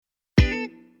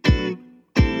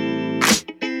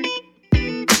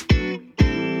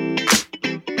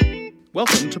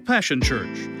Welcome to Passion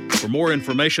Church. For more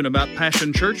information about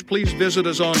Passion Church, please visit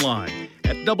us online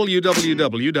at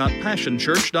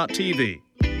www.passionchurch.tv.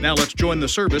 Now let's join the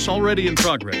service already in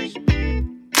progress.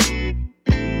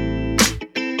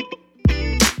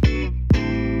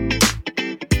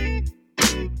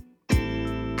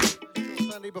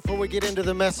 Before we get into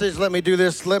the message, let me do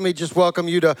this. Let me just welcome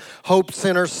you to Hope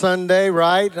Center Sunday,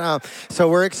 right? So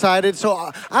we're excited. So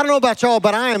I don't know about y'all,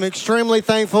 but I am extremely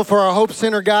thankful for our Hope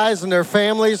Center guys and their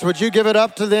families. Would you give it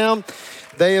up to them?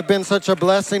 They have been such a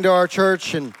blessing to our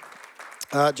church, and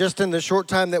just in the short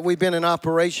time that we've been in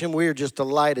operation, we are just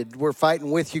delighted. We're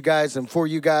fighting with you guys and for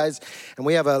you guys. And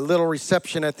we have a little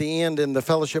reception at the end in the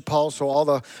fellowship hall. So all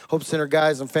the Hope Center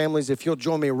guys and families, if you'll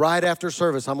join me right after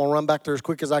service, I'm going to run back there as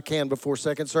quick as I can before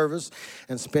second service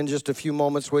and spend just a few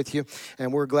moments with you.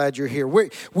 And we're glad you're here. We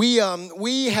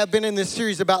have been in this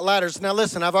series about ladders. Now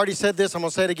listen, I've already said this. I'm going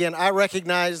to say it again. I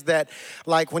recognize that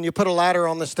like when you put a ladder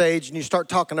on the stage and you start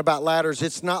talking about ladders,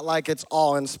 it's not like it's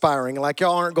awe-inspiring. Like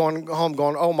y'all aren't going home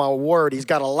going, oh my word, he's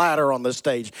got a ladder on the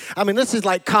stage. I mean, this is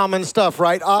like common stuff,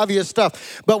 right? Obvious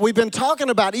stuff. But we've been talking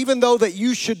about, even though that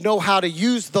you should know how to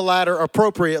use the ladder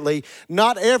appropriately,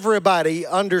 not everybody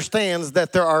understands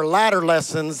that there are ladder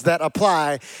lessons that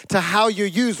apply to how you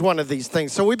use one of these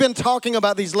things. So we've been talking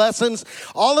about these lessons.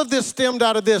 All of this stemmed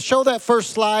out of this. Show that first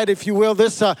slide, if you will.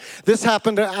 This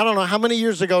happened, I don't know how many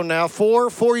years ago now, 4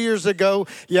 years ago.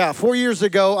 Yeah, 4 years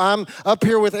ago, I'm up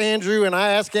here with Andrew, and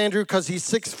I asked Andrew, because he's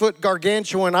 6 foot gargantuan,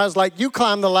 I was like, you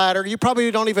climb the ladder. You probably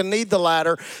don't even need the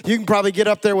ladder. You can probably get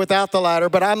up there without the ladder,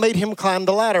 but I made him climb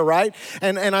the ladder, right?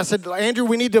 And I said, Andrew,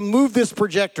 we need to move this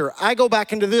projector. I go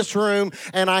back into this room,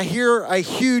 and I hear a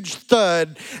huge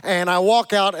thud, and I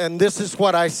walk out, and this is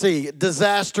what I see.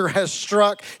 Disaster has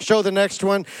struck. Show the next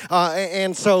one.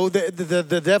 And so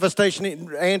the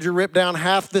devastation, Andrew ripped down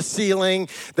half the ceiling.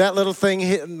 That little thing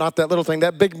hit, not that little thing,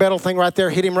 that big metal thing right there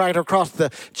hit him right across the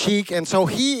cheek. And so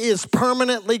he is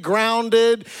permanently grounded.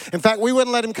 In fact, we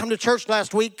wouldn't let him come to church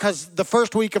last week because the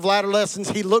first week of ladder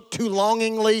lessons, he looked too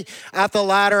longingly at the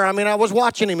ladder. I mean, I was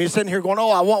watching him. He's sitting here going,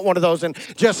 oh, I want one of those. And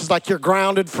Jess is like, you're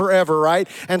grounded forever, right?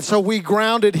 And so we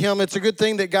grounded him. It's a good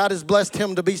thing that God has blessed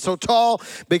him to be so tall,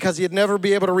 because he'd never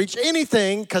be able to reach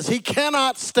anything, because he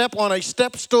cannot step on a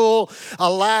step stool,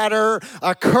 a ladder,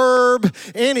 a curb,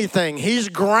 anything. He's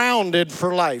grounded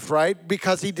for life, right?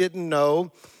 Because he didn't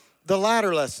know the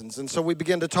ladder lessons. And so we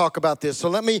begin to talk about this. So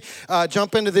let me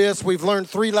jump into this. We've learned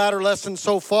 3 ladder lessons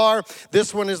so far.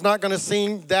 This one is not going to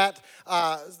seem that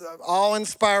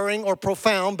awe-inspiring or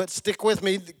profound, but stick with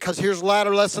me, because here's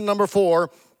ladder lesson number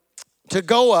 4. To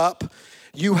go up,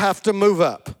 you have to move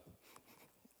up.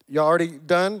 Y'all already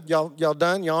done? Y'all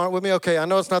done? Y'all aren't with me? Okay, I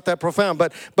know it's not that profound,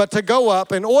 but to go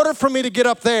up, in order for me to get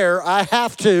up there, I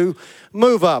have to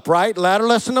move up, right? Ladder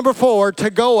lesson number 4, to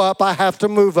go up, I have to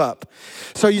move up.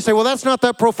 So you say, well, that's not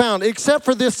that profound, except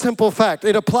for this simple fact.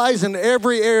 It applies in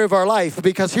every area of our life,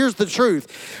 because here's the truth.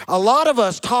 A lot of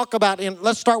us talk about,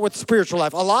 let's start with spiritual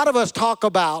life. A lot of us talk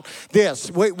about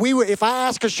this. If I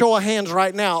ask a show of hands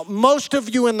right now, most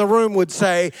of you in the room would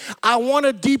say, I want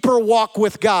a deeper walk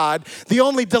with God. The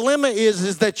only dilemma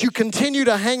is that you continue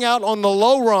to hang out on the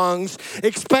low rungs,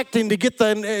 expecting to get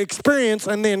the experience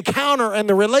and the encounter and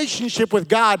the relationship with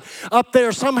God up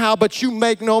there somehow, but you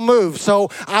make no move. So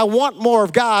I want more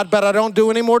of God, but I don't do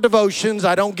any more devotions.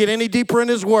 I don't get any deeper in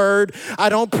His Word. I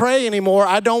don't pray anymore.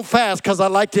 I don't fast because I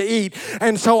like to eat.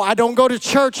 And so I don't go to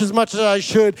church as much as I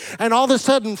should. And all of a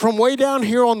sudden, from way down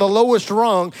here on the lowest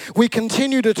rung, we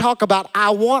continue to talk about,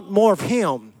 I want more of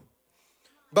Him,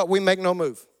 but we make no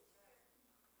move.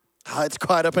 It's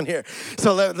quiet up in here.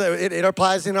 So it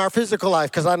applies in our physical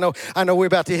life, because I know we're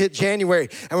about to hit January,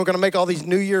 and we're going to make all these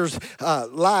New Year's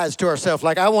lies to ourselves.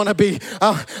 Like, I want to be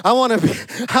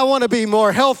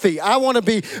more healthy. I want to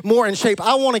be more in shape.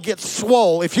 I want to get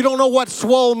swole. If you don't know what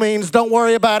swole means, don't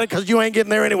worry about it, because you ain't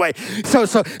getting there anyway. So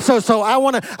I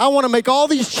want to make all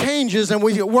these changes, and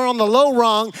we're on the low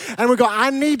rung, and we go,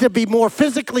 I need to be more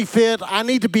physically fit. I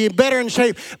need to be better in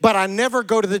shape, but I never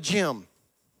go to the gym.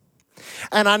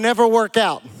 And I never work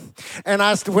out. And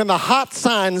when the hot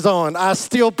sign's on, I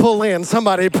still pull in.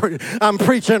 I'm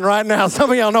preaching right now.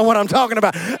 Some of y'all know what I'm talking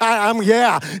about.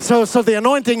 So the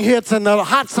anointing hits, and the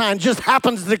hot sign just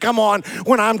happens to come on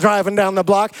when I'm driving down the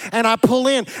block, and I pull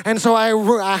in. And so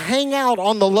I hang out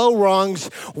on the low rungs,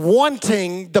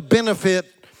 wanting the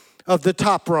benefit of the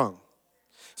top rung.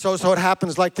 So it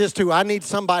happens like this too. I need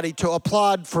somebody to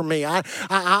applaud for me.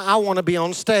 I want to be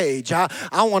on stage. I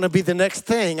want to be the next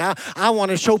thing. I want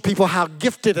to show people how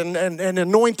gifted and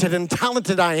anointed and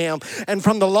talented I am. And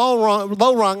from the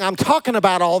low rung, I'm talking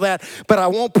about all that, but I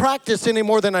won't practice any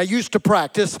more than I used to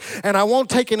practice. And I won't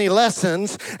take any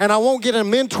lessons. And I won't get a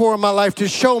mentor in my life to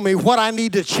show me what I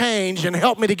need to change and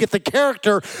help me to get the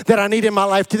character that I need in my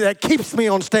life that keeps me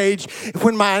on stage.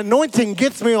 When my anointing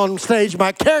gets me on stage,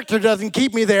 my character doesn't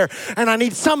keep me there, and I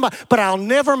need somebody, but I'll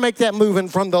never make that moving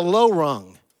from the low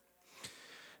rung.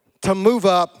 To move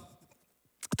up,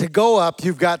 to go up,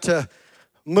 you've got to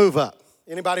move up.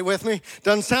 Anybody with me?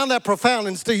 Doesn't sound that profound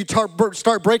until you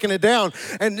start breaking it down.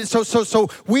 And so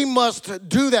we must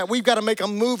do that. We've got to make a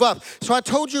move up. So I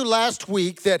told you last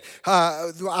week that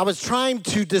I was trying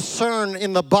to discern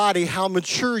in the body how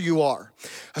mature you are,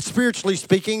 spiritually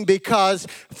speaking, because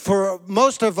for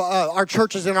most of our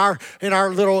churches in our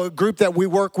little group that we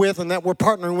work with and that we're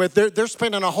partnering with, they're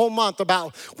spending a whole month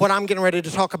about what I'm getting ready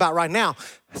to talk about right now.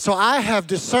 So I have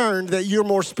discerned that you're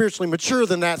more spiritually mature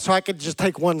than that, so I could just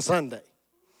take one Sunday.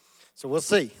 So we'll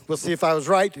see. We'll see if I was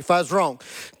right, if I was wrong.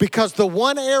 Because the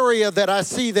one area that I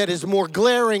see that is more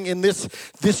glaring in this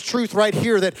truth right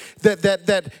here,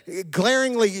 that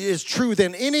glaringly is true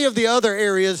than any of the other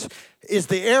areas, is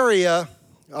the area,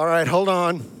 all right, hold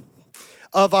on,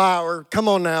 come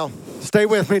on now, stay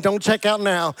with me, don't check out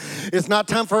now. It's not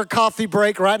time for a coffee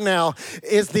break right now.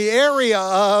 Is the area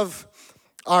of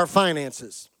our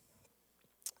finances.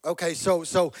 Okay,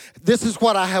 so this is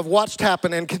what I have watched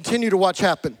happen and continue to watch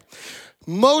happen.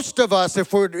 Most of us,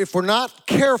 if we're not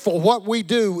careful, what we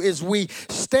do is we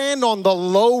stand on the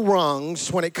low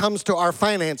rungs when it comes to our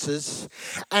finances,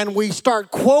 and we start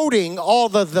quoting all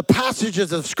the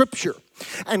passages of Scripture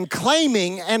and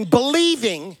claiming and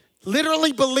believing,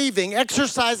 literally believing,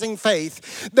 exercising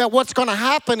faith, that what's going to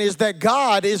happen is that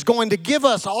God is going to give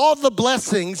us all the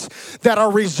blessings that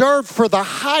are reserved for the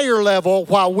higher level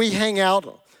while we hang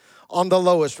out on the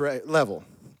lowest level.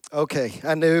 Okay,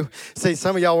 I knew. See,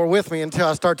 some of y'all were with me until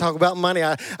I started talking about money.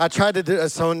 I tried to do it,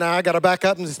 so now I got to back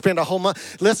up and spend a whole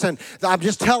month. Listen, I'm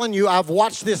just telling you, I've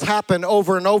watched this happen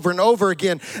over and over and over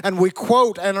again, and we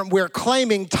quote and we're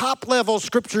claiming top-level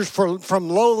scriptures from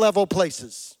low-level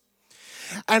places.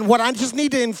 And what I just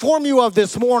need to inform you of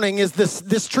this morning is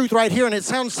this truth right here, and it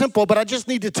sounds simple, but I just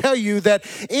need to tell you that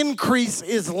increase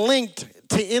is linked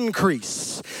to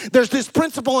increase. There's this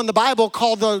principle in the Bible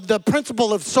called the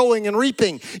principle of sowing and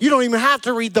reaping. You don't even have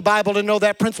to read the Bible to know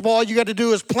that principle. All you got to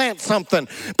do is plant something.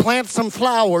 Plant some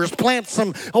flowers, plant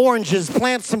some oranges,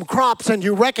 plant some crops, and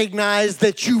you recognize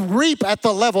that you reap at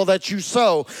the level that you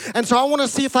sow. And so I want to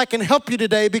see if I can help you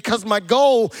today, because my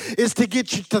goal is to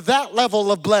get you to that level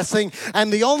of blessing.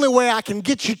 And the only way I can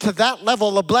get you to that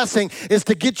level of blessing is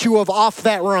to get you off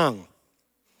that rung.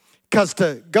 Because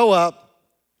to go up,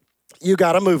 you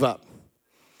got to move up.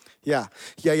 Yeah.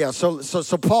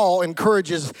 So Paul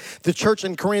encourages the church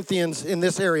in Corinthians in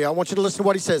this area. I want you to listen to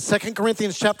what he says. 2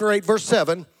 Corinthians chapter 8, verse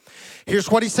 7.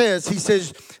 Here's what he says. He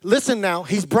says, listen now,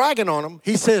 he's bragging on them.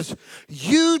 He says,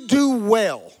 you do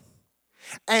well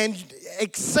and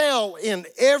excel in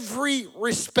every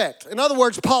respect. In other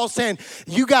words, Paul's saying,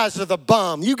 you guys are the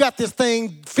bum. You got this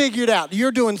thing figured out.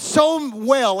 You're doing so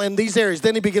well in these areas.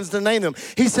 Then he begins to name them.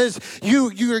 He says,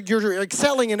 you're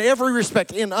excelling in every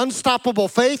respect. In unstoppable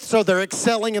faith, so they're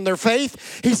excelling in their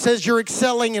faith. He says you're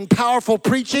excelling in powerful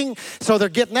preaching, so they're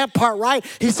getting that part right.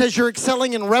 He says you're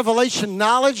excelling in revelation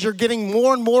knowledge. You're getting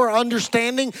more and more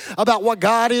understanding about what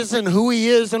God is and who he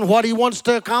is and what he wants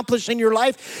to accomplish in your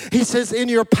life. He says in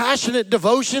your passionate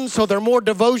devotion, so they're more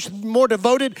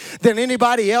devoted than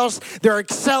anybody else. They're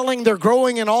excelling, they're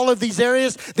growing in all of these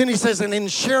areas. Then he says, and in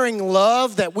sharing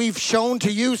love that we've shown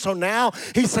to you. So now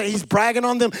he's bragging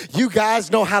on them. You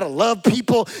guys know how to love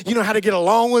people. You know how to get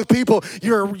along with people.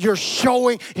 You're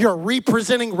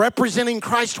representing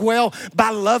Christ well by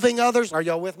loving others. Are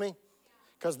y'all with me?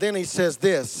 Because then he says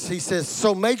this. He says,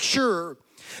 so make sure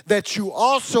that you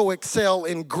also excel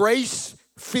in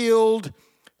grace-filled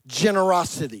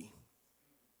generosity.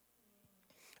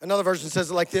 Another version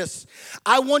says it like this.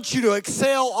 I want you to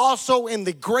excel also in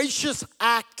the gracious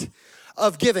act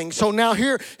of giving. So now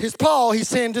here is Paul. He's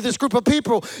saying to this group of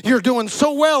people, you're doing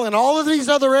so well in all of these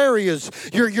other areas.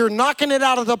 You're knocking it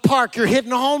out of the park. You're hitting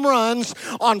home runs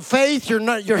on faith.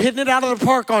 You're hitting it out of the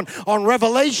park on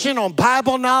revelation, on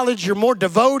Bible knowledge. You're more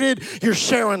devoted. You're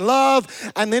sharing love.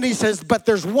 And then he says, but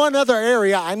there's one other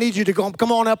area I need you to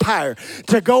come on up higher.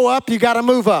 To go up, you got to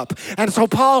move up. And so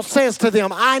Paul says to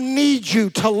them, I need you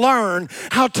to learn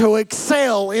how to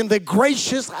excel in the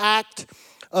gracious act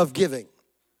of giving.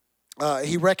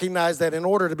 he recognized that in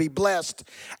order to be blessed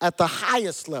at the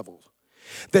highest level,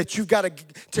 that you've got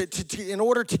to, in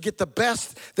order to get the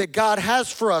best that God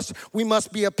has for us, we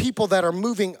must be a people that are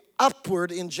moving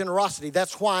upward in generosity.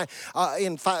 That's why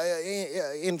in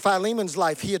Philemon's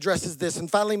life, he addresses this. In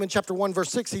Philemon chapter 1, verse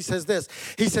 6, he says this.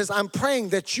 He says, I'm praying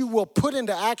that you will put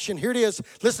into action, here it is,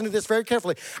 listen to this very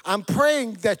carefully. I'm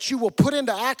praying that you will put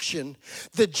into action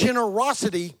the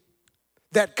generosity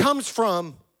that comes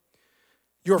from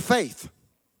your faith.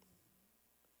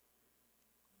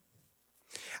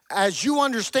 As you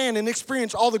understand and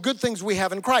experience all the good things we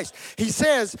have in Christ. He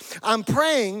says, I'm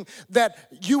praying that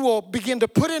you will begin to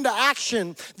put into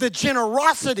action the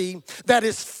generosity that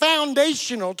is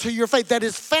foundational to your faith, that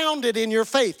is founded in your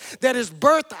faith, that is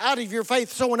birthed out of your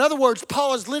faith. So in other words,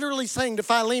 Paul is literally saying to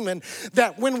Philemon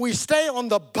that when we stay on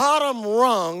the bottom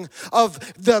rung of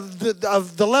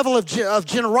the level of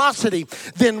generosity,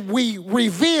 then we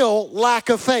reveal lack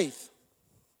of faith.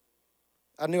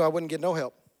 I knew I wouldn't get no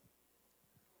help.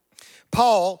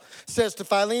 Paul says to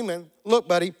Philemon, look,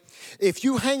 buddy, if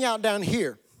you hang out down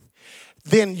here,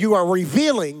 then you are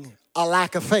revealing a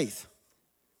lack of faith.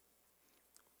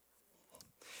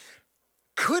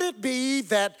 Could it be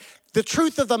that the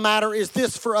truth of the matter is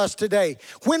this for us today?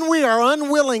 When we are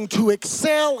unwilling to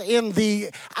excel in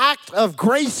the act of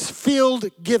grace-filled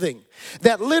giving,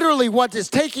 that literally what is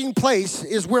taking place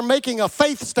is we're making a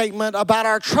faith statement about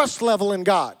our trust level in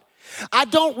God. I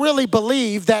don't really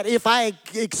believe that if I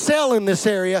excel in this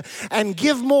area and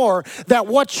give more, that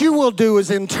what you will do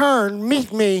is in turn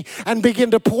meet me and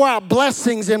begin to pour out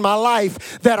blessings in my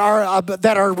life that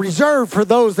are reserved for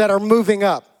those that are moving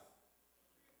up.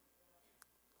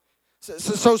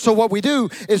 So what we do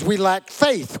is we lack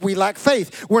faith. We lack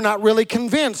faith. We're not really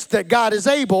convinced that God is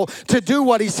able to do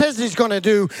what he says he's going to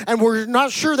do, and we're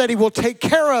not sure that he will take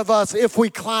care of us if we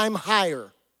climb higher.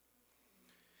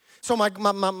 So my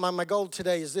goal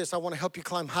today is this. I want to help you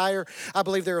climb higher. I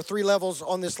believe there are 3 levels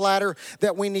on this ladder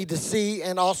that we need to see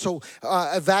and also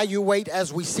evaluate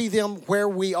as we see them where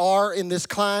we are in this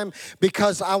climb,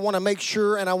 because I want to make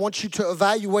sure and I want you to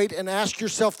evaluate and ask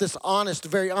yourself this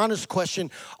very honest question.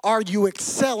 Are you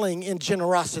excelling in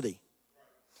generosity?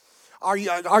 Are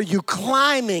you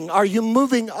climbing? Are you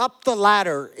moving up the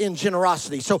ladder in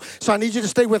generosity? So I need you to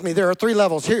stay with me. There are 3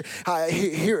 levels. Here,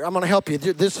 I'm going to help you.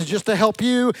 This is just to help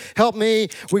you, help me.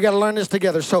 We got to learn this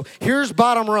together. So here's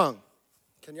bottom rung.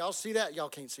 Can y'all see that? Y'all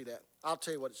can't see that. I'll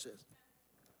tell you what it says.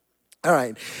 All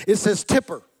right. It says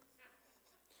tipper.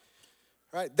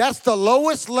 All right. That's the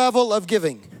lowest level of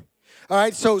giving. All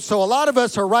right. So a lot of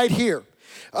us are right here.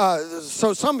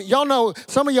 So some of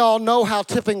y'all know how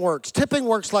tipping works. Tipping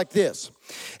works like this.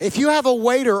 If you have a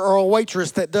waiter or a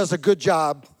waitress that does a good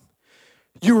job,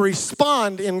 you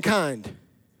respond in kind,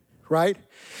 right?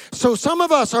 So some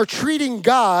of us are treating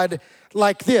God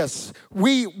like this.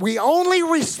 We only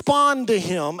respond to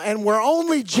him and we're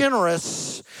only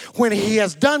generous when he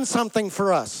has done something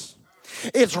for us.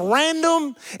 It's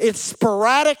random, it's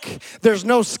sporadic, there's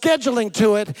no scheduling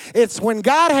to it. It's when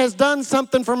God has done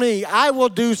something for me, I will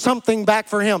do something back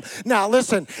for him. Now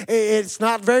listen, it's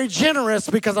not very generous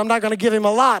because I'm not going to give him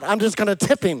a lot. I'm just going to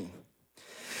tip him.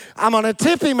 I'm going to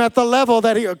tip him at the level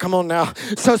that come on now.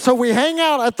 So we hang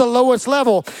out at the lowest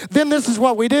level. Then this is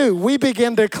what we do. We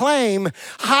begin to claim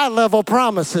high-level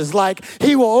promises like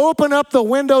he will open up the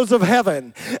windows of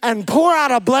heaven and pour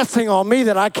out a blessing on me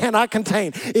that I cannot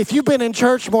contain. If you've been in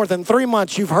church more than 3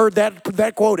 months, you've heard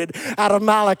that quoted out of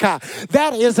Malachi.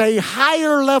 That is a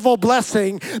higher level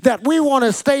blessing that we want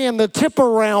to stay in the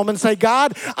tipper realm and say,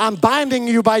 God, I'm binding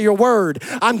you by your word.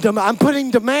 I'm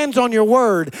putting demands on your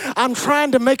word. I'm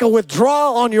trying to make a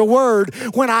withdrawal on your word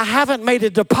when I haven't made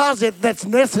a deposit that's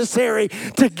necessary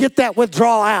to get that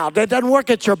withdrawal out. That doesn't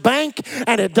work at your bank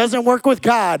and it doesn't work with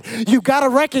God. You've got to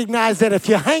recognize that if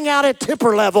you hang out at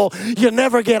tipper level, you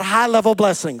never get high level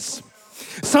blessings.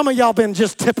 Some of y'all been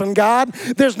just tipping God.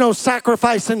 There's no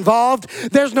sacrifice involved.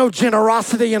 There's no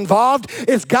generosity involved.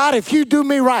 It's God, if you do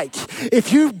me right,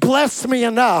 if you bless me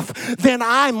enough, then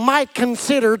I might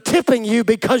consider tipping you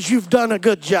because you've done a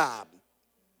good job.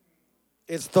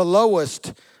 It's the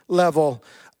lowest level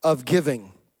of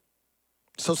giving.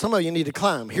 So some of you need to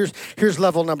climb. Here's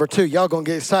level number 2. Y'all gonna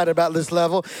get excited about this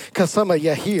level because some of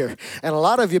you are here. And a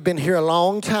lot of you have been here a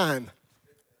long time.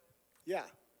 Yeah.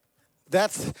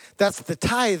 That's the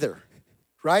tither,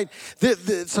 right?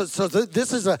 So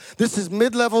this is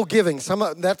mid-level giving.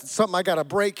 That's something I got to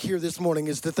break here this morning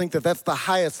is to think that that's the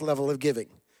highest level of giving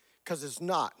because it's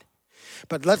not.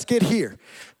 But let's get here.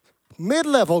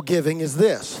 Mid-level giving is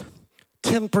this.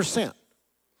 10%.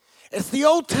 It's the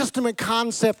Old Testament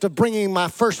concept of bringing my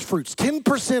first fruits,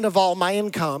 10% of all my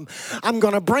income. I'm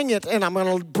going to bring it, and I'm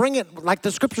going to bring it, like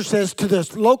the scripture says, to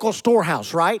this local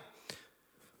storehouse, right?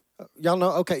 Y'all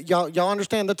know, okay, y'all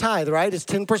understand the tithe, right? It's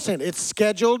 10%. It's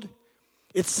scheduled.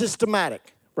 It's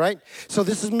systematic, right? So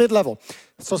this is mid-level.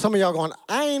 So some of y'all going,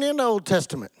 I ain't in the Old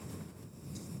Testament.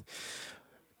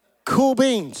 Cool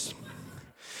beans.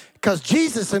 Because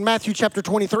Jesus in Matthew chapter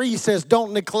 23, he says,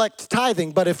 don't neglect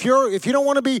tithing. But if you don't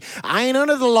want to be, I ain't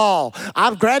under the law.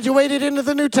 I've graduated into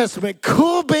the New Testament.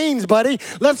 Cool beans, buddy.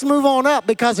 Let's move on up.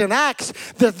 Because in Acts,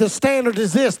 the standard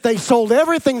is this. They sold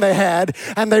everything they had,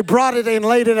 and they brought it and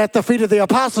laid it at the feet of the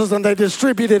apostles, and they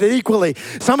distributed it equally.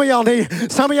 Some of y'all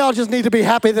just need to be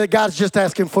happy that God's just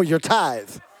asking for your tithe.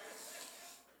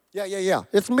 Yeah.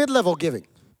 It's mid-level giving.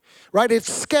 Right?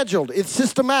 It's scheduled. It's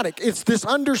systematic. It's this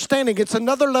understanding. It's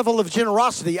another level of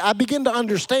generosity. I begin to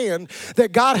understand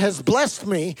that God has blessed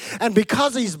me, and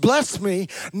because he's blessed me,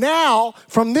 now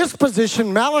from this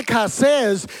position, Malachi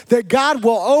says that God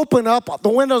will open up the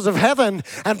windows of heaven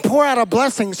and pour out a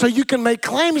blessing, so you can make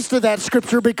claims to that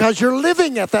scripture because you're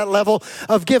living at that level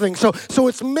of giving. So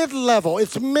it's mid-level.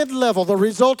 It's mid-level. The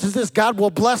result is this: God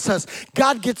will bless us.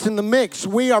 God gets in the mix.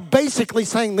 We are basically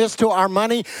saying this to our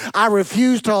money: I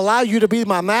refuse to allow you to be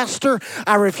my master.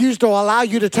 I refuse to allow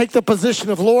you to take the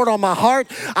position of Lord on my heart.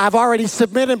 I've already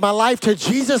submitted my life to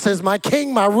Jesus as my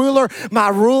King, my ruler, my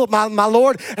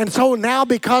Lord. And so now,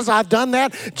 because I've done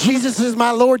that, Jesus is my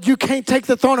Lord. You can't take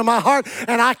the throne of my heart,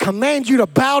 and I command you to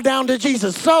bow down to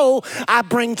Jesus. So I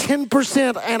bring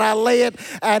 10% and I lay it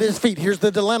at his feet. Here's the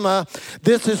dilemma.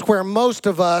 This is where most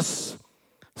of us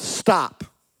stop.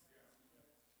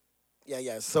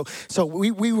 Yeah. So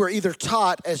we were either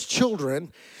taught as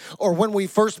children, or when we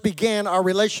first began our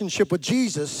relationship with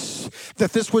Jesus,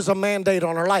 that this was a mandate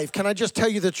on our life. Can I just tell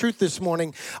you the truth this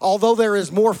morning? Although there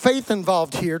is more faith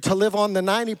involved here to live on the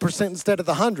 90% instead of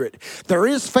the 100, there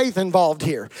is faith involved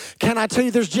here. Can I tell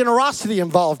you there's generosity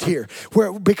involved here,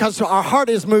 because our heart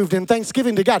is moved in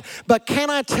thanksgiving to God. But can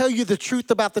I tell you the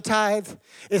truth about the tithe?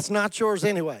 It's not yours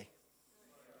anyway.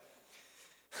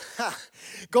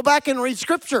 Go back and read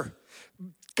scripture.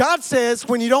 God says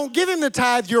when you don't give him the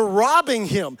tithe, you're robbing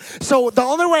him. So the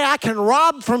only way I can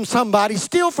rob from somebody,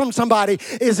 steal from somebody,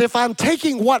 is if I'm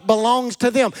taking what belongs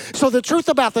to them. So the truth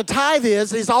about the tithe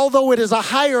is although it is a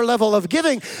higher level of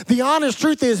giving, the honest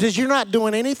truth is you're not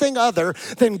doing anything other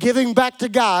than giving back to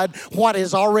God what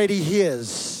is already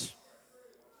his.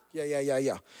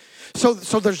 Yeah. So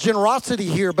there's generosity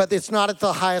here, but it's not at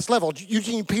the highest level.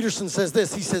 Eugene Peterson says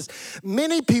this. He says,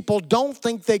 many people don't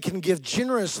think they can give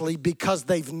generously because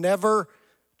they've never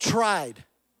tried.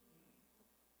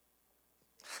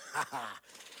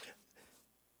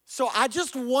 So I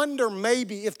just wonder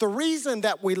maybe if the reason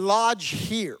that we lodge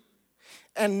here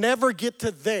and never get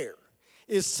to there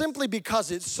is simply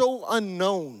because it's so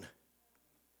unknown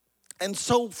and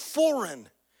so foreign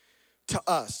to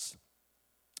us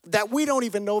that we don't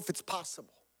even know if it's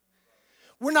possible.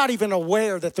 We're not even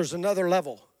aware that there's another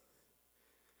level.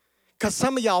 Because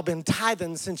some of y'all been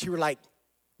tithing since you were like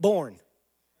born.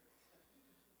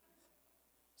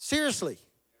 Seriously.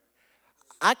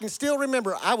 I can still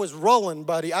remember I was rolling,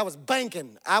 buddy. I was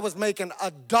banking. I was making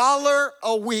 $1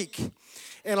 a week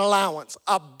in allowance,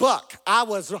 $1. I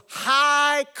was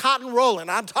high cotton rolling.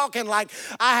 I'm talking like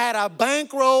I had a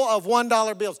bankroll of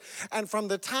 $1 bills. And from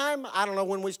the time, I don't know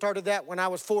when we started that, when I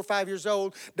was 4 or 5 years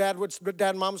old, Dad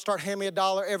and Mom would start handing me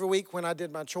 $1 every week when I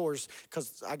did my chores,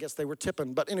 because I guess they were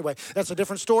tipping. But anyway, that's a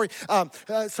different story.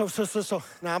 So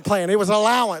now I'm playing. It was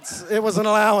allowance. It was an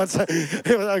allowance.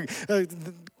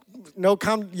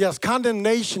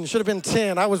 Condemnation should have been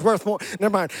 10. I was worth more.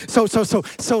 Never mind. So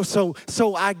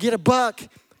I get $1,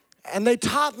 and they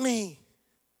taught me.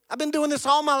 I've been doing this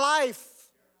all my life.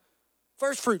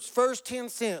 First fruits, first 10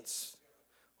 cents.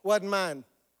 Wasn't mine.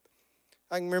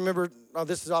 I can remember,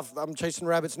 I'm chasing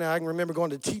rabbits now. I can remember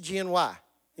going to TGNY.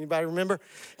 Anybody remember?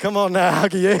 Come on now.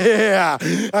 Yeah.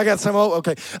 I got some.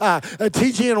 Okay.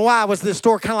 TGNY was this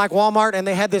store kind of like Walmart, and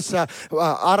they had this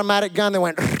automatic gun that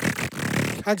went.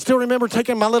 I can still remember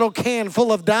taking my little can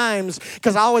full of dimes,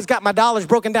 because I always got my dollars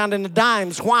broken down into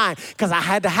dimes. Why? Because I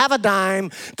had to have a dime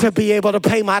to be able to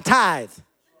pay my tithe.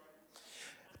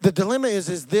 The dilemma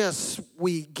is this: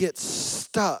 we get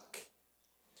stuck.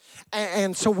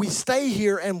 And so we stay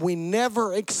here and we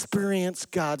never experience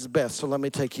God's best. So let me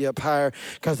take you up higher,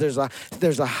 because there's a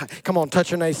come on,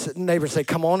 touch your neighbor, say,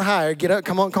 come on higher, get up,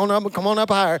 come on up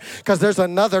higher, because there's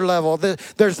another level.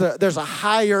 There's a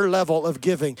higher level of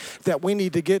giving that we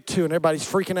need to get to, and everybody's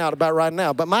freaking out about right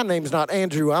now. But my name's not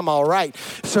Andrew. I'm all right.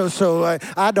 So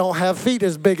I don't have feet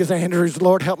as big as Andrew's.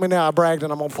 Lord help me now. I bragged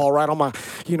and I'm gonna fall right on my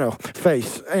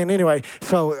face. And anyway,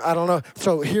 so I don't know.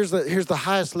 So here's the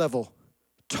highest level.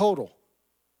 Total.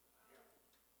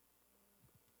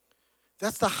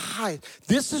 That's the high.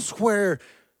 This is where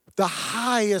the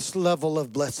highest level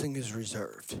of blessing is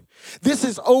reserved. This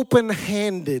is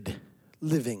open-handed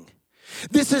living.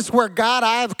 This is where God,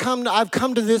 I've come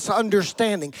to this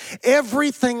understanding.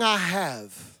 Everything I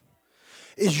have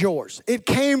is yours. It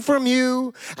came from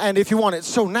you, and if you want it.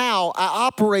 So now I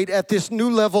operate at this new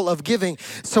level of giving.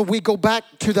 So we go back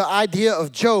to the idea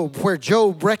of Job, where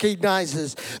Job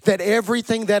recognizes that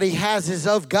everything that he has is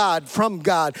of God, from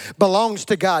God, belongs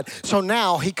to God. So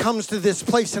now he comes to this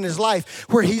place in his life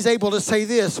where he's able to say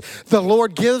this: the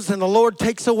Lord gives and the Lord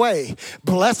takes away.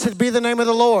 Blessed be the name of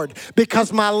the Lord,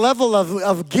 because my level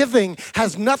of giving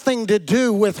has nothing to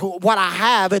do with what I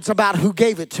have. It's about who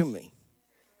gave it to me.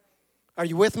 Are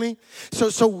you with me?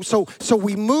 So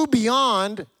we move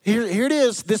beyond, here it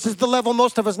is, this is the level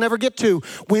most of us never get to.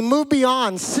 We move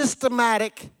beyond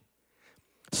systematic,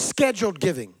 scheduled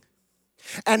giving.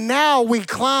 And now we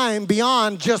climb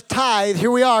beyond just tithe. Here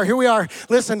we are.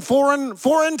 Listen,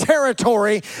 foreign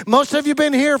territory. Most of you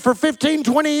been here for 15,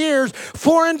 20 years.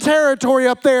 Foreign territory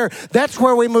up there. That's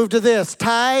where we move to this,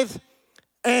 tithe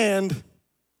and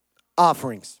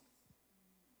offerings.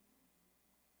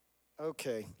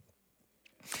 Okay.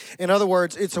 In other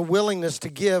words, it's a willingness to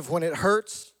give when it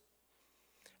hurts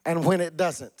and when it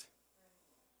doesn't.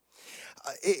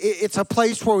 It's a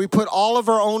place where we put all of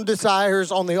our own desires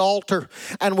on the altar,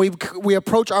 and we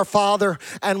approach our Father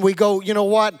and we go, you know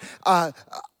what?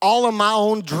 All of my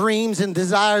own dreams and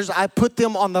desires, I put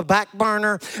them on the back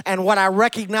burner. And what I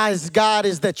recognize, God,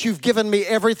 is that you've given me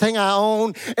everything I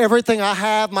own, everything I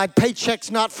have. My paycheck's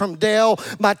not from Dell.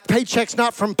 My paycheck's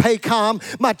not from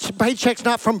Paycom. My paycheck's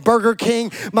not from Burger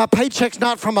King. My paycheck's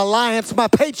not from Alliance. My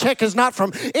paycheck is not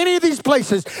from any of these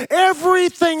places.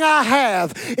 Everything I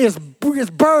have is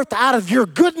birthed out of your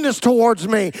goodness towards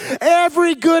me.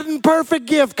 Every good and perfect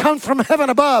gift comes from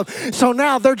heaven above. So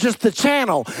now they're just the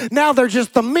channel. Now they're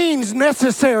just the means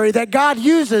necessary that God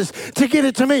uses to get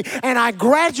it to me. And I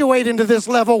graduate into this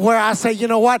level where I say, you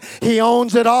know what? He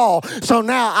owns it all. So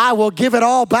now I will give it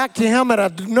all back to him at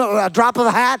a drop of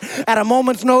a hat, at a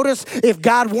moment's notice. If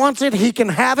God wants it, he can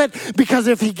have it, because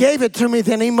if he gave it to me,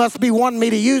 then he must be wanting me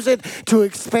to use it to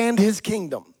expand his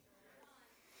kingdom.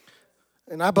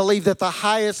 And I believe that the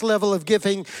highest level of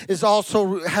giving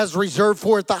has reserved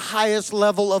for it the highest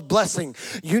level of blessing.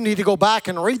 You need to go back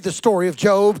and read the story of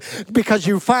Job, because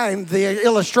you find the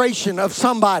illustration of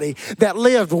somebody that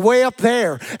lived way up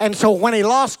there. And so when he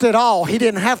lost it all, he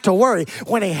didn't have to worry.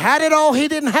 When he had it all, he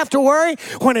didn't have to worry.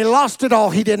 When he lost it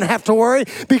all, he didn't have to worry,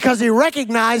 because he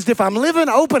recognized, if I'm living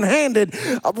open-handed,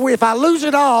 if I lose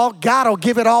it all, God will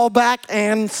give it all back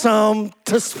and some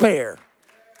to spare.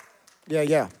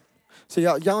 Yeah. So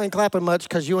y'all ain't clapping much,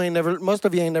 because most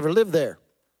of you ain't never lived there.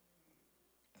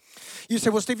 You say,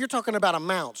 well, Steve, you're talking about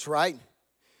amounts, right?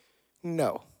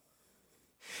 No.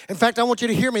 In fact, I want you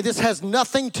to hear me. This has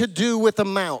nothing to do with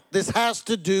amount. This has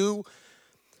to do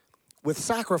with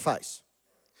sacrifice.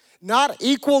 Not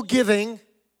equal giving,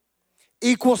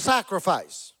 equal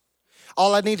sacrifice.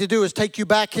 All I need to do is take you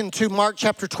back into Mark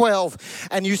chapter 12,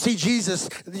 and you see Jesus.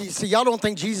 You see, y'all don't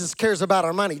think Jesus cares about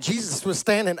our money. Jesus was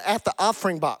standing at the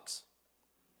offering box.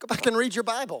 Go back and read your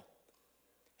Bible.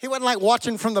 He wasn't like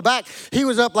watching from the back. He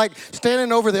was up like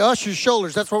standing over the usher's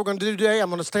shoulders. That's what we're going to do today.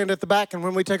 I'm going to stand at the back, and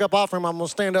when we take up offering, I'm going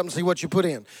to stand up and see what you put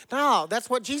in. No,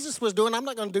 that's what Jesus was doing. I'm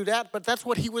not going to do that, but that's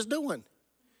what he was doing.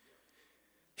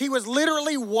 He was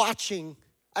literally watching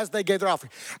as they gave their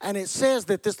offering. And it says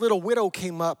that this little widow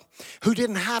came up who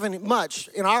didn't have any much.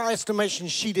 In our estimation,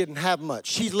 she didn't have much.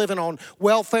 She's living on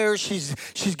welfare. She's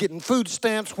getting food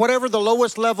stamps. Whatever the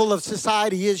lowest level of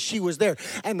society is, she was there.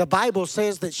 And the Bible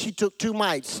says that she took 2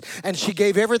 mites and she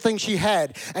gave everything she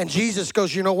had. And Jesus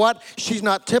goes, you know what? She's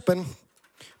not tipping.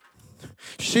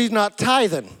 She's not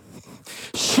tithing.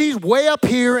 She's way up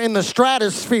here in the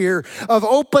stratosphere of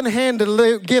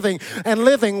open-handed giving and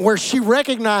living, where she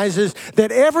recognizes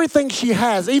that everything she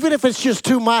has, even if it's just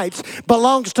 2 mites,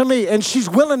 belongs to me, and she's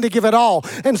willing to give it all.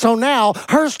 And so now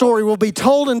her story will be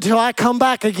told until I come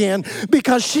back again,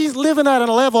 because she's living at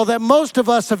a level that most of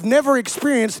us have never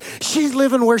experienced. She's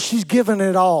living where she's given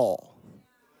it all.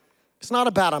 It's not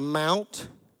about amount.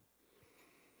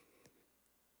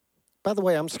 By the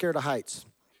way, I'm scared of heights.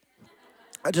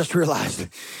 I just realized.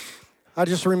 I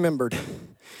just remembered.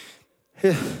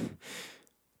 It's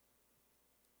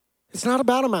not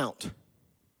about amount.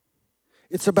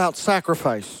 It's about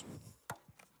sacrifice.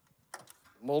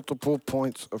 Multiple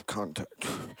points of contact.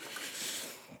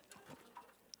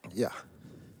 Yeah.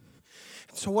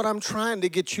 So what I'm trying to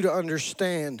get you to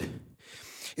understand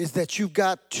is that you've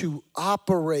got to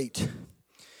operate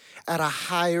at a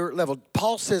higher level.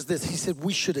 Paul says this, he said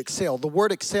we should excel. The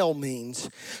word excel means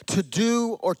to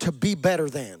do or to be better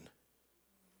than.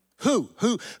 Who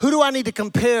do I need to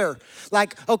compare?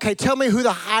 Like, okay, tell me who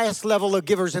the highest level of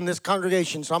givers in this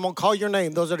congregation. So I'm going to call your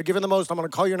name. Those that are giving the most, I'm going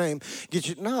to call your name.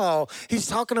 No, he's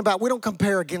talking about we don't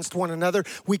compare against one another.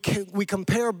 We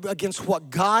compare against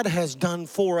what God has done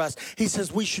for us. He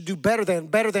says we should do better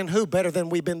than who? Better than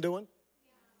we've been doing.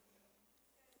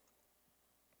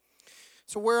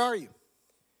 So where are you?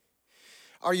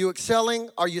 Are you excelling?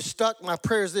 Are you stuck? My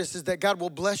prayer is this, is that God will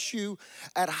bless you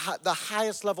at the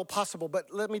highest level possible.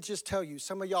 But let me just tell you,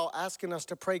 some of y'all asking us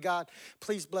to pray, God,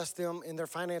 please bless them in their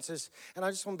finances. And I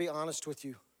just want to be honest with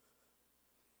you.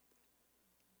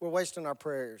 We're wasting our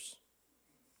prayers.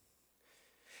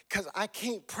 Because I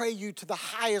can't pray you to the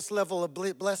highest level of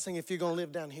blessing if you're going to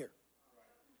live down here.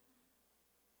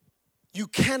 You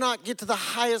cannot get to the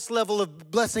highest level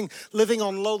of blessing living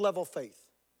on low-level faith.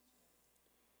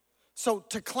 So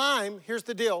to climb, here's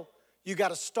the deal, you got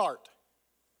to start,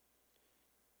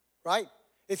 right?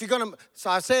 If you're going to,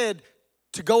 so I said,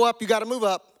 to go up, you got to move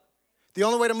up. The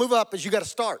only way to move up is you got to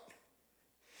start.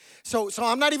 So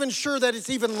I'm not even sure that it's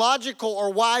even logical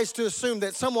or wise to assume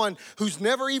that someone who's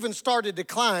never even started to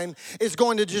climb is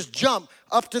going to just jump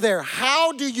up to there.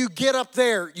 How do you get up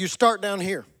there? You start down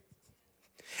here.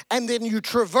 And then you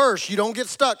traverse. You don't get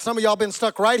stuck. Some of y'all been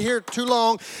stuck right here too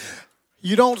long.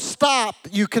 You don't stop,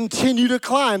 you continue to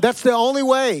climb. That's the only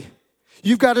way.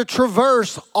 You've got to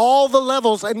traverse all the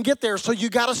levels and get there, so you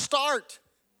got to start.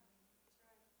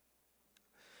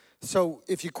 So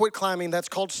if you quit climbing, that's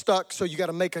called stuck, so you got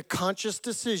to make a conscious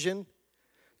decision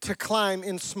to climb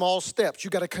in small steps.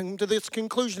 You got to come to this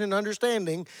conclusion and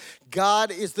understanding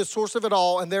God is the source of it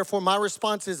all, and therefore my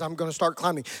response is I'm going to start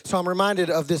climbing. So I'm reminded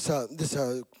of this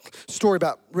story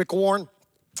about Rick Warren.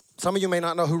 Some of you may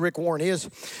not know who Rick Warren is.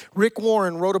 Rick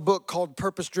Warren wrote a book called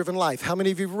Purpose Driven Life. How many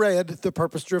of you read The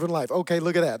Purpose Driven Life? Okay,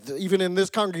 look at that. Even in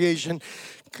this congregation,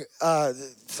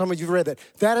 some of you read that.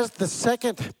 That is the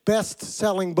second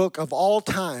best-selling book of all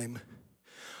time,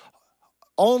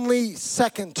 only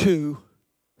second to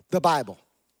the Bible.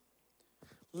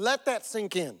 Let that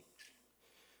sink in.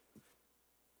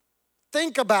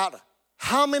 Think about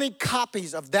how many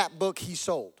copies of that book he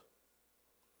sold.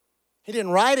 He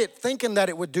didn't write it thinking that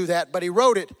it would do that, but he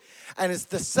wrote it, and it's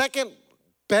the second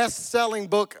best-selling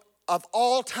book of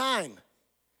all time.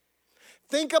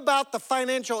 Think about the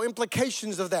financial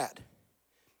implications of that.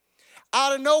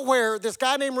 Out of nowhere, this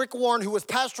guy named Rick Warren, who was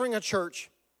pastoring a church,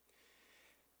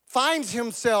 finds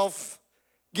himself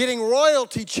getting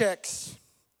royalty checks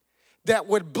that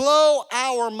would blow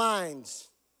our minds,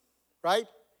 right?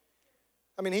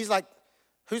 I mean, he's like,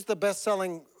 who's the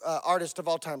best-selling artist of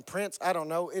all time? Prince? I don't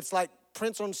know. It's like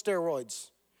Prince on steroids.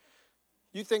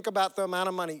 You think about the amount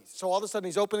of money. So all of a sudden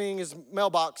he's opening his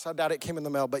mailbox. I doubt it came in the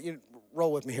mail, but you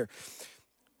roll with me here.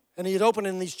 And he's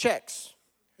opening these checks.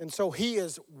 And so he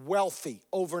is wealthy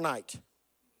overnight.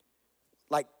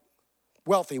 Like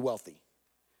wealthy.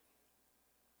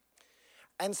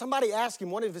 And somebody asked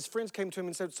him, one of his friends came to him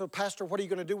and said, so Pastor, what are you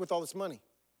going to do with all this money?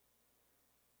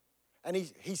 And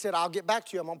he said, I'll get back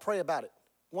to you. I'm going to pray about it.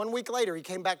 1 week later, he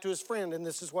came back to his friend, and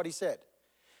this is what he said.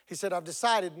 He said, I've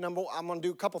decided, I'm going to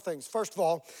do a couple things. First of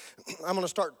all, I'm going to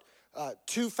start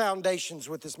two foundations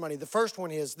with this money. The first one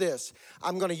is this.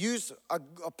 I'm going to use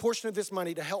a portion of this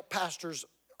money to help pastors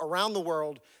around the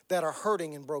world that are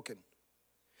hurting and broken.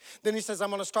 Then he says, I'm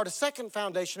going to start a second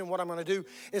foundation, and what I'm going to do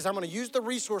is I'm going to use the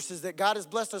resources that God has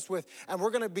blessed us with, and we're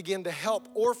going to begin to help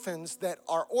orphans that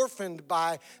are orphaned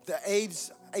by the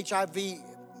AIDS, HIV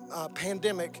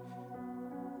pandemic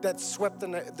that swept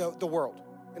the world.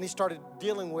 And he started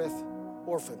dealing with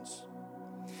orphans.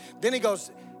 Then he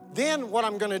goes, then what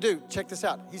I'm going to do, check this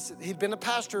out. He said he'd been a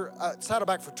pastor at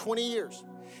Saddleback for 20 years.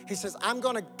 He says, I'm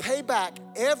going to pay back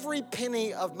every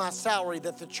penny of my salary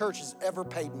that the church has ever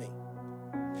paid me.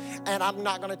 And I'm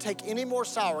not going to take any more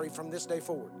salary from this day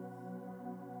forward.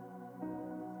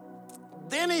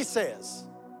 Then he says,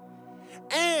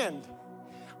 and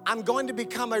I'm going to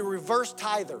become a reverse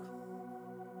tither.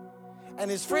 And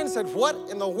his friend said, what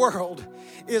in the world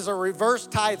is a reverse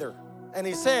tither? And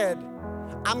he said,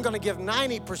 I'm going to give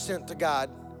 90% to God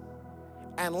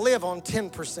and live on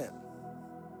 10%.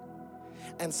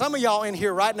 And some of y'all in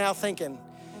here right now thinking,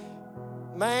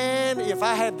 man, if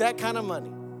I had that kind of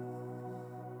money,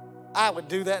 I would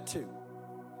do that too.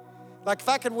 Like if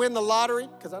I could win the lottery,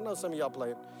 because I know some of y'all play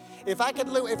it. If I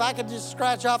could just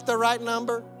scratch off the right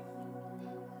number,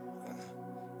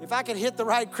 if I could hit the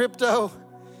right crypto,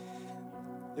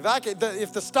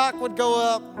 if the stock would go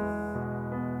up,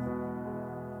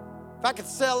 if I could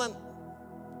sell it,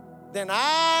 then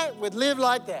I would live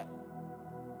like that.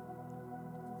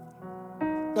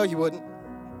 No, you wouldn't.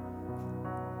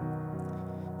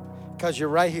 Because you're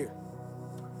right here.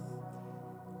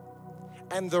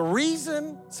 And the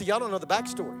reason, see, y'all don't know the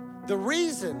backstory. The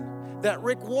reason that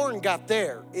Rick Warren got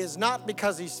there is not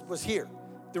because he was here.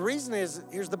 The reason is,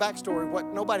 here's the backstory. What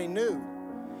nobody knew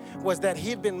was that he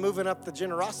had been moving up the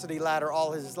generosity ladder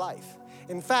all his life.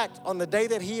 In fact, on the day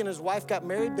that he and his wife got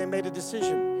married, they made a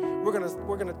decision. We're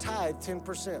gonna tithe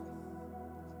 10%.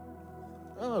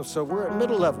 Oh, so we're at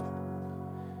middle level.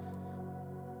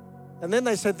 And then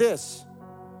they said this,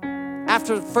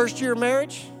 after the first year of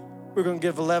marriage, we're gonna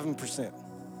give 11%.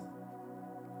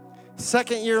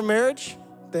 Second year of marriage,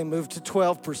 they moved to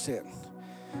 12%.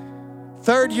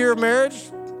 Third year of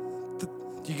marriage,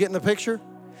 you getting the picture?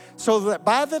 So that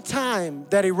by the time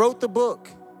that he wrote the book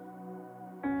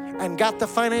and got the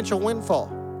financial windfall,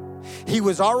 he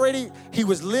was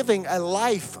living a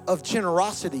life of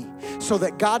generosity so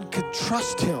that God could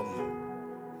trust him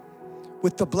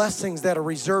with the blessings that are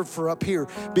reserved for up here,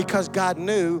 because God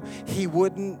knew he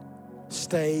wouldn't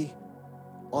stay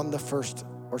on the first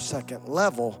or second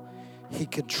level. He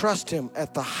could trust him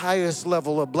at the highest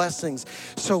level of blessings.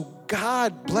 So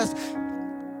God blessed.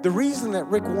 The reason that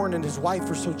Rick Warren and his wife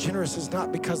were so generous is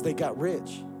not because they got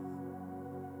rich.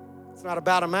 It's not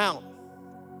about amount.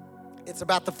 It's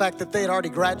about the fact that they had already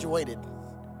graduated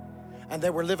and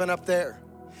they were living up there.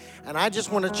 And I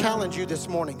just want to challenge you this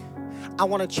morning. I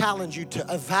want to challenge you to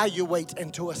evaluate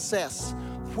and to assess,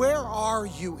 where are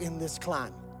you in this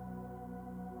climb?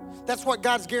 That's what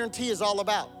God's guarantee is all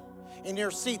about. In your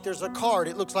seat, there's a card.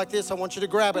 It looks like this. I want you to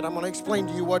grab it. I'm going to explain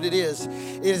to you what it is.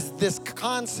 It is this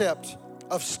concept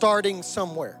of starting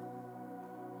somewhere.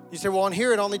 You say, well, on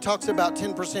here it only talks about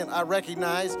 10%. I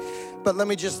recognize, but let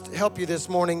me just help you this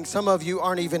morning. Some of you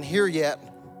aren't even here yet,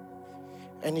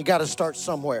 and you got to start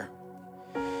somewhere.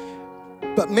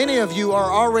 But many of you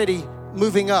are already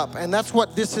moving up, and that's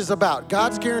what this is about.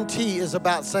 God's guarantee is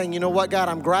about saying, you know what, God,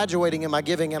 I'm graduating in my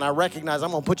giving, and I recognize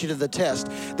I'm going to put you to the test.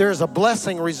 There is a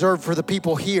blessing reserved for the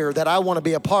people here that I want to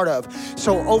be a part of.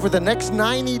 So over the next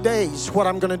 90 days, what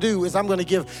I'm going to do is I'm going to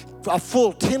give a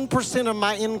full 10% of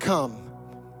my income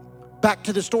back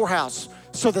to the storehouse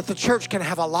so that the church can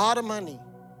have a lot of money.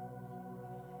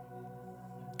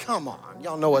 Come on,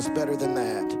 y'all know us better than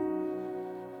that.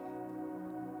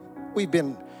 We've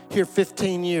been here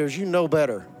 15 years, you know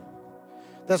better.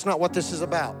 That's not what this is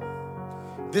about.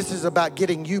 This is about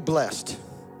getting you blessed.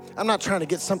 I'm not trying to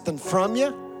get something from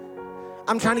you.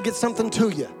 I'm trying to get something to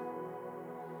you.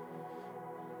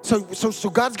 So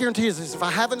God's guarantee is if I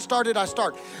haven't started, I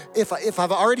start. If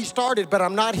I've already started, but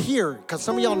I'm not here, because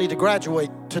some of y'all need to graduate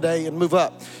today and move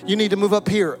up. You need to move up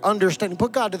here, understanding.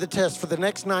 Put God to the test for the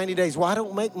next 90 days. Well, I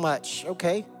don't make much.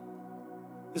 Okay.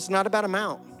 It's not about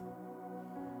amount.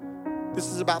 This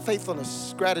is about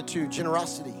faithfulness, gratitude,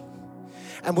 generosity.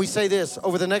 And we say this,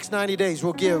 over the next 90 days,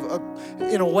 we'll give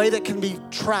in a way that can be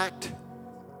tracked,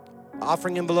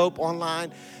 offering envelope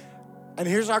online. And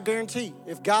here's our guarantee.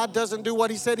 If God doesn't do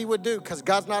what he said he would do, because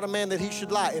God's not a man that he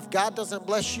should lie. If God doesn't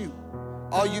bless you,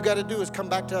 all you got to do is come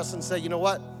back to us and say, you know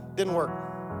what? Didn't work.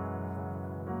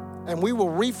 And we will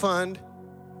refund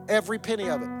every penny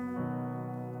of it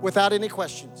without any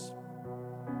questions.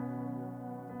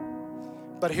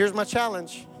 But here's my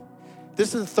challenge.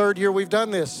 This is the third year we've done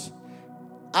this.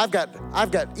 I've got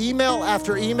email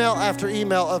after email after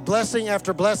email of blessing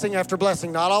after blessing after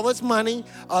blessing. Not all this money,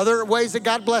 other ways that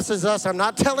God blesses us. I'm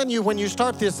not telling you when you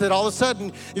start this that all of a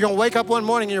sudden you're going to wake up one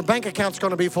morning and your bank account's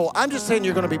going to be full. I'm just saying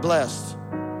you're going to be blessed.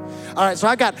 All right, so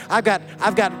I've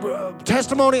got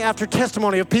testimony after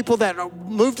testimony of people that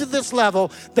moved to this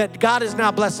level that God is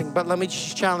now blessing. But let me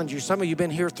just challenge you. Some of you have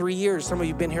been here 3 years. Some of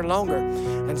you have been here longer.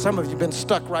 And some of you have been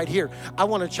stuck right here. I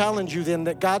want to challenge you then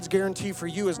that God's guarantee for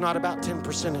you is not about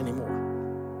 10% anymore.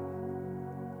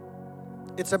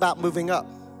 It's about moving up.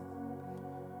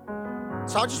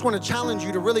 So I just want to challenge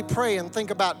you to really pray and think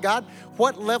about, God,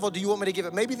 what level do you want me to give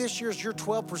it? Maybe this year's your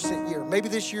 12% year. Maybe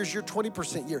this year's your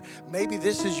 20% year. Maybe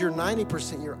this is your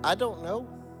 90% year. I don't know.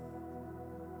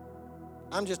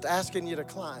 I'm just asking you to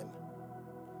climb.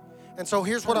 And so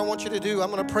here's what I want you to do. I'm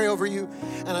going to pray over you,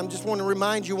 and I just want to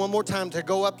remind you one more time to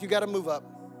go up. You got to move up.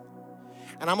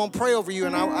 And I'm going to pray over you,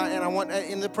 and I want,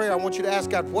 in the prayer, I want you to ask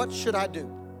God, what should I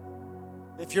do?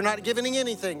 If you're not giving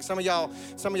anything, some of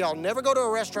y'all never go to a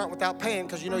restaurant without paying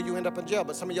because you know you end up in jail,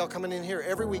 but some of y'all coming in here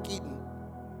every week eating.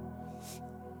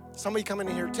 Some of you coming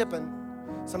in here tipping.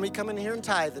 Some of you coming in here and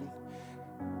tithing.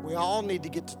 We all need to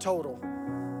get to total.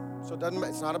 So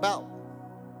it's not about.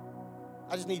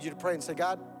 I just need you to pray and say,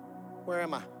 God, where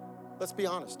am I? Let's be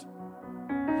honest.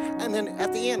 And then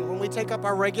at the end, when we take up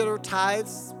our regular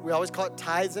tithes, we always call it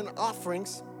tithes and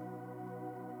offerings.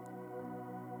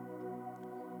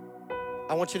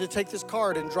 I want you to take this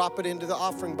card and drop it into the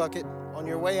offering bucket on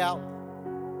your way out.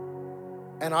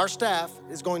 And our staff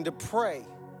is going to pray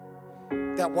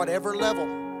that whatever level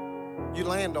you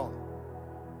land on,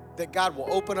 that God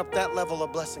will open up that level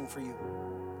of blessing for you.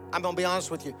 I'm going to be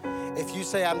honest with you. If you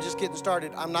say, I'm just getting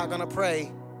started, I'm not going to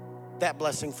pray that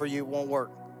blessing for you. It won't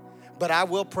work. But I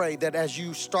will pray that as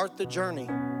you start the journey,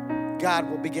 God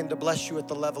will begin to bless you at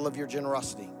the level of your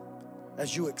generosity,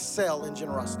 as you excel in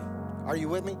generosity. Are you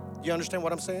with me? Do you understand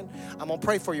what I'm saying? I'm going to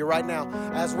pray for you right now.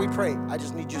 As we pray, I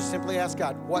just need you to simply ask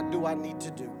God, what do I need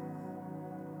to do?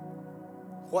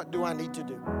 What do I need to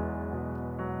do?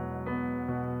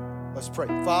 Let's pray.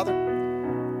 Father,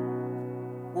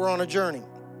 we're on a journey.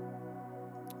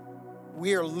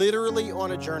 We are literally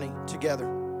on a journey together.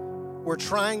 We're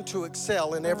trying to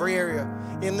excel in every area.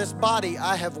 In this body,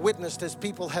 I have witnessed as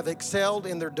people have excelled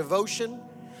in their devotion.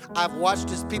 I've watched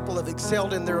as people have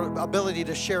excelled in their ability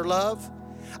to share love.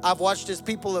 I've watched as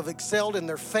people have excelled in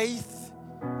their faith,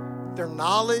 their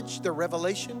knowledge, their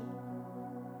revelation.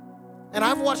 And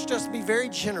I've watched us be very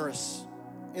generous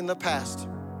in the past.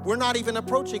 We're not even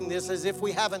approaching this as if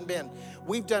we haven't been.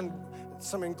 We've done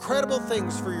some incredible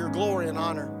things for your glory and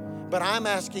honor. But I'm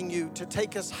asking you to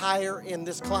take us higher in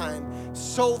this climb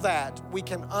so that we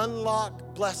can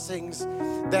unlock blessings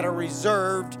that are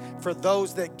reserved for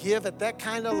those that give at that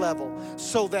kind of level,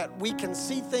 so that we can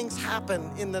see things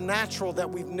happen in the natural that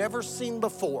we've never seen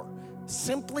before,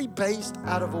 simply based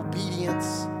out of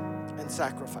obedience and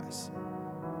sacrifice.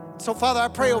 So, Father, I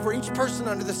pray over each person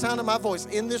under the sound of my voice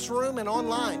in this room and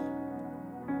online.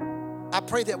 I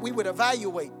pray that we would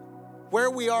evaluate where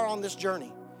we are on this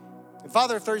journey. And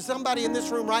Father, if there's somebody in this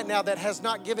room right now that has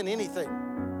not given anything,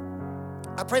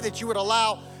 I pray that you would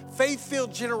allow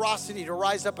faith-filled generosity to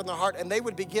rise up in their heart, and they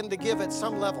would begin to give at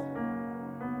some level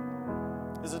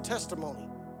as a testimony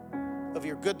of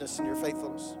your goodness and your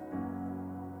faithfulness.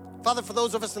 Father, for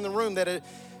those of us in the room that are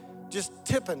just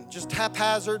tipping, just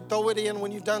haphazard, throw it in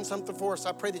when you've done something for us,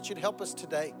 I pray that you'd help us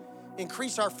today.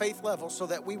 Increase our faith level so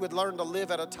that we would learn to live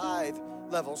at a tithe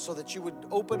level, so that you would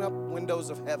open up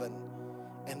windows of heaven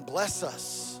and bless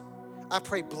us. I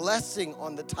pray blessing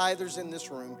on the tithers in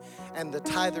this room and the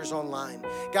tithers online.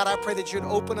 God, I pray that you'd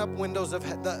open up windows of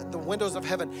the windows of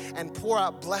heaven and pour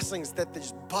out blessings that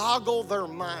just boggle their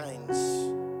minds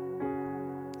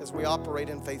as we operate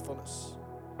in faithfulness.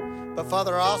 But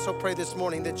Father, I also pray this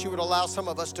morning that you would allow some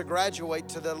of us to graduate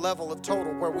to the level of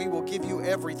total where we will give you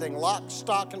everything, lock,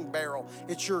 stock, and barrel.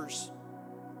 It's yours.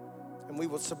 And we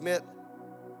will submit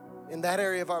in that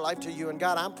area of our life to you. And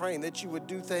God, I'm praying that you would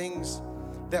do things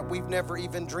that we've never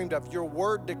even dreamed of. Your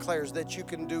word declares that you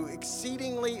can do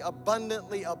exceedingly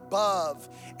abundantly above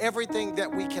everything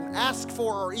that we can ask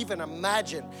for or even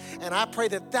imagine. And I pray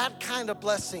that that kind of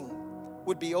blessing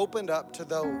would be opened up to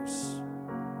those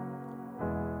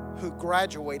who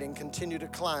graduate and continue to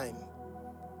climb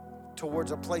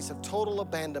towards a place of total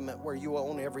abandonment where you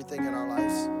own everything in our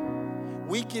lives.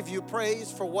 We give you praise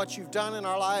for what you've done in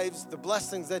our lives, the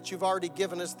blessings that you've already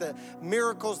given us, the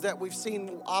miracles that we've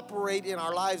seen operate in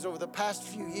our lives over the past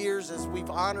few years as we've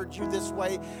honored you this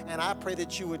way. And I pray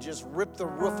that you would just rip the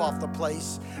roof off the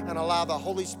place and allow the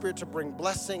Holy Spirit to bring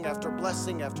blessing after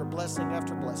blessing after blessing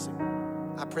after blessing.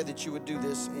 I pray that you would do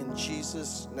this in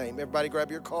Jesus' name. Everybody grab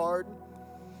your card,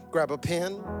 grab a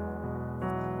pen.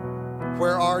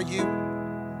 Where are you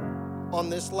on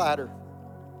this ladder?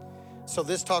 So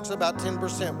this talks about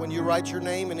 10%. When you write your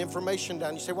name and information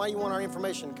down, you say, why do you want our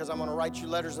information? Because I'm going to write you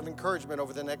letters of encouragement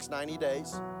over the next 90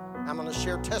 days. I'm going to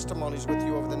share testimonies with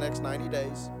you over the next 90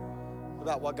 days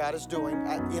about what God is doing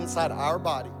inside our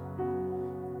body.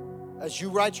 As you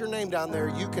write your name down there,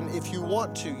 you can, if you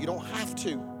want to, you don't have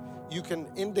to, you can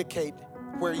indicate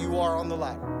where you are on the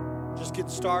ladder. Just get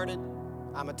started.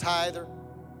 I'm a tither.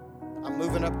 I'm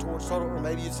moving up towards total. Or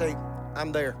maybe you'd say,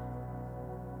 I'm there.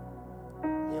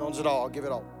 He owns it all. I'll give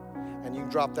it all. And you can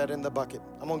drop that in the bucket.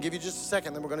 I'm going to give you just a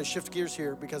second, then we're going to shift gears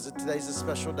here because today's a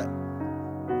special day.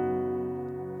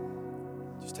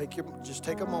 Just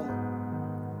take a moment.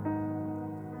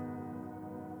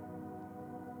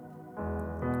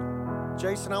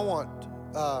 Jason, I want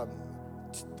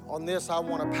on this, I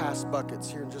want to pass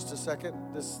buckets here in just a second.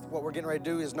 What we're getting ready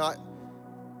to do is not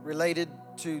related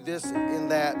to this in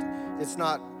that it's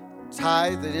not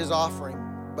tithe, it is offering,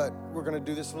 but we're going to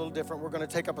do this a little different. We're going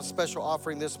to take up a special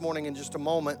offering this morning in just a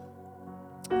moment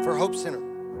for Hope Center.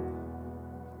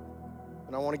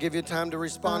 And I want to give you time to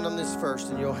respond on this first,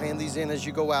 and you'll hand these in as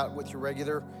you go out with your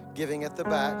regular giving at the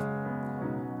back.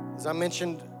 As I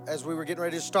mentioned as we were getting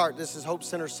ready to start, this is Hope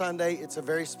Center Sunday. It's a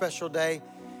very special day.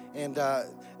 And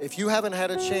if you haven't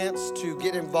had a chance to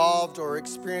get involved or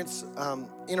experience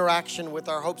interaction with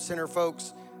our Hope Center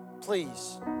folks,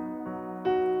 please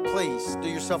do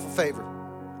yourself a favor.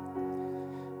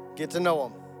 Get to know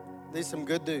them. These some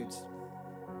good dudes.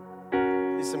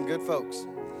 These some good folks.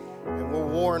 And we're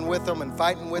warring with them and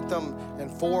fighting with them and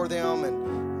for them,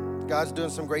 and God's doing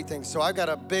some great things. So I got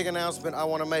a big announcement I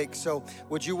want to make. So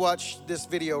would you watch this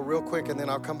video real quick, and then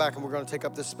I'll come back and we're going to take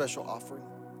up this special offering.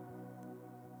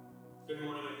 Good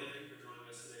morning, and thank you for joining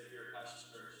us today here at Passion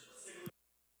Church. Let's take a look.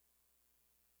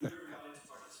 We're coming to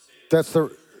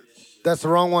participate. That's the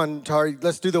wrong one, Tari.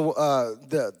 Let's do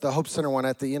the Hope Center one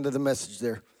at the end of the message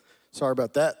there. Sorry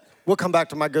about that. We'll come back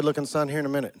to my good-looking son here in a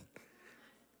minute.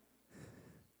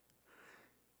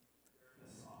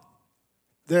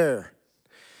 There.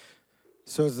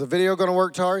 So is the video going to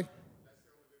work, Tari?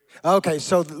 Okay,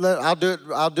 so I'll do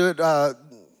it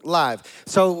live.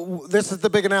 So this is the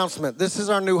big announcement. This is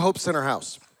our new Hope Center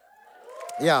house.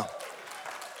 Yeah.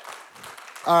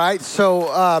 All right,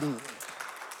 so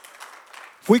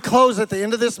we close at the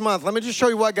end of this month. Let me just show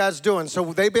you what God's doing.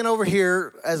 So they've been over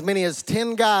here, as many as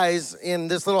 10 guys in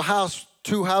this little house,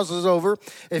 2 houses over.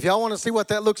 If y'all want to see what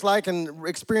that looks like and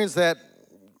experience that,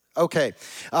 okay.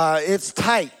 It's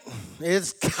tight.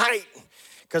 It's tight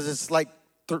because it's like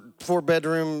 4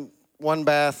 bedroom, 1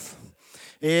 bath.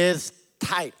 It's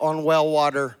tight on well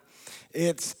water.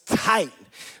 It's tight.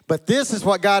 But this is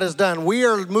what God has done. We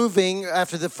are moving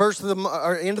after the first of the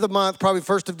or end of the month, probably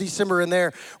 1st of December in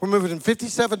there. We're moving in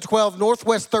 5712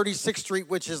 Northwest 36th Street,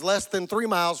 which is less than 3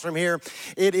 miles from here.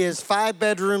 It is 5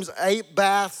 bedrooms, 8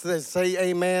 baths. They say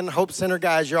amen. Hope Center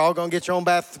guys, you're all going to get your own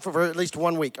bath for at least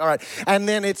 1 week. All right. And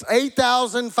then it's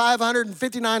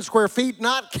 8,559 square feet,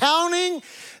 not counting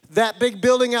that big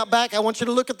building out back. I want you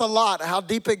to look at the lot, how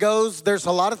deep it goes. There's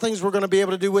a lot of things we're going to be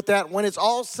able to do with that when it's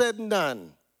all said and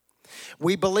done.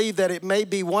 We believe that it may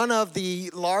be one of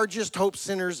the largest Hope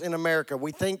Centers in America.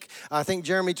 I think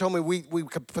Jeremy told me we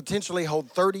could potentially hold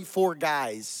 34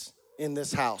 guys in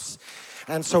this house.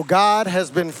 And so God has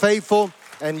been faithful,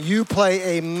 and you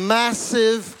play a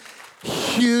massive,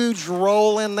 huge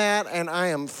role in that, and I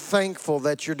am thankful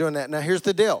that you're doing that. Now, here's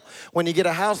the deal. When you get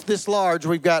a house this large,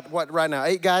 we've got, right now,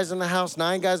 8 guys in the house,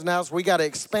 9 guys in the house. We got to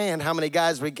expand how many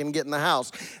guys we can get in the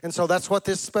house. And so that's what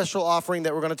this special offering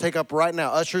that we're going to take up right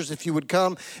now. Ushers, if you would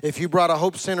come. If you brought a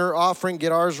Hope Center offering,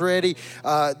 get ours ready.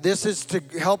 This is to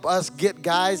help us get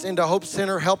guys into Hope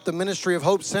Center, help the ministry of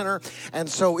Hope Center. And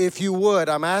so if you would,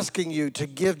 I'm asking you to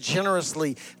give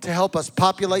generously to help us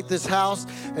populate this house.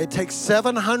 It takes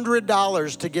 $700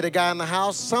 to get a guy in the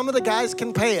house. Some of the guys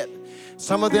can pay it.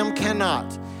 Some of them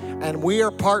cannot. And we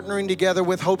are partnering together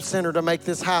with Hope Center to make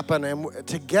this happen. And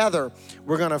together,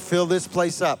 we're going to fill this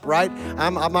place up, right?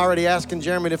 I'm already asking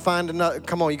Jeremy to find another.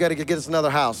 Come on, you got to get us another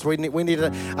house. We're going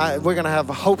to have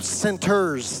Hope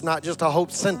Centers, not just a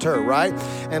Hope Center, right?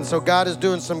 And so God is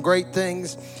doing some great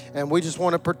things, and we just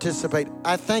want to participate.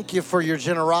 I thank you for your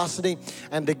generosity.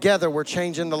 And together, we're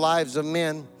changing the lives of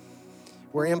men.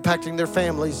 We're impacting their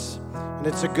families, and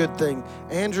it's a good thing.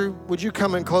 Andrew, would you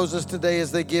come and close us today as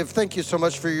they give? Thank you so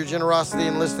much for your generosity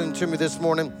and listening to me this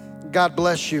morning. God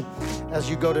bless you as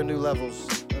you go to new levels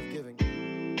of giving.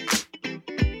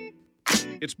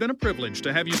 It's been a privilege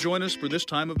to have you join us for this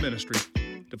time of ministry.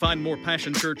 To find more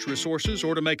Passion Church resources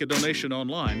or to make a donation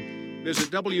online, visit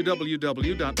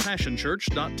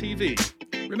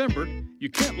www.passionchurch.tv. Remember, you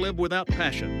can't live without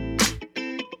passion.